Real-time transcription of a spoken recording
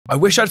I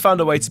wish I'd found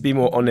a way to be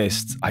more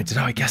honest. I don't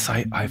know, I guess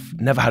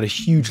I've never had a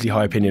hugely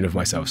high opinion of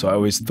myself. So I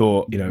always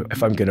thought, you know,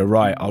 if I'm going to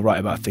write, I'll write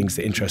about things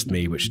that interest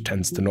me, which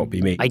tends to not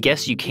be me. I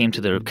guess you came to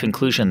the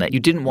conclusion that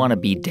you didn't want to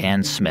be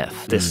Dan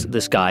Smith,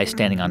 this guy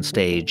standing on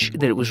stage,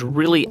 that it was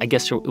really, I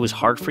guess it was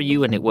hard for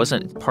you and it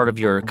wasn't part of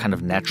your kind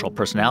of natural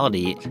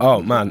personality.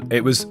 Oh man,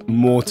 it was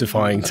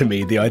mortifying to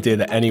me, the idea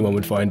that anyone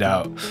would find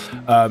out.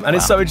 And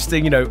it's so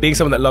interesting, you know, being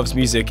someone that loves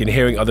music and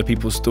hearing other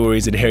people's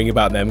stories and hearing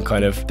about them,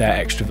 kind of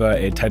their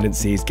extroverted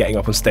tendencies, getting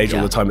up on stage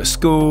all the time at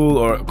school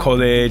or at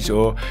college,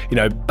 or, you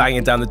know,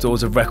 banging down the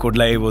doors of record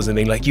labels and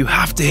being like, you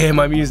have to hear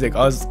my music.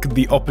 I was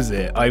the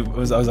opposite. I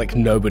was like,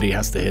 nobody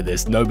has to hear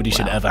this. Nobody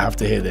should ever have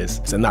to hear this.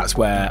 And that's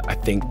where I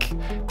think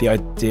the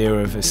idea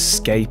of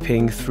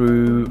escaping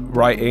through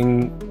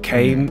writing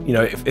came. You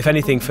know, if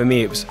anything, for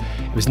me, it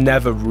was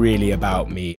never really about me.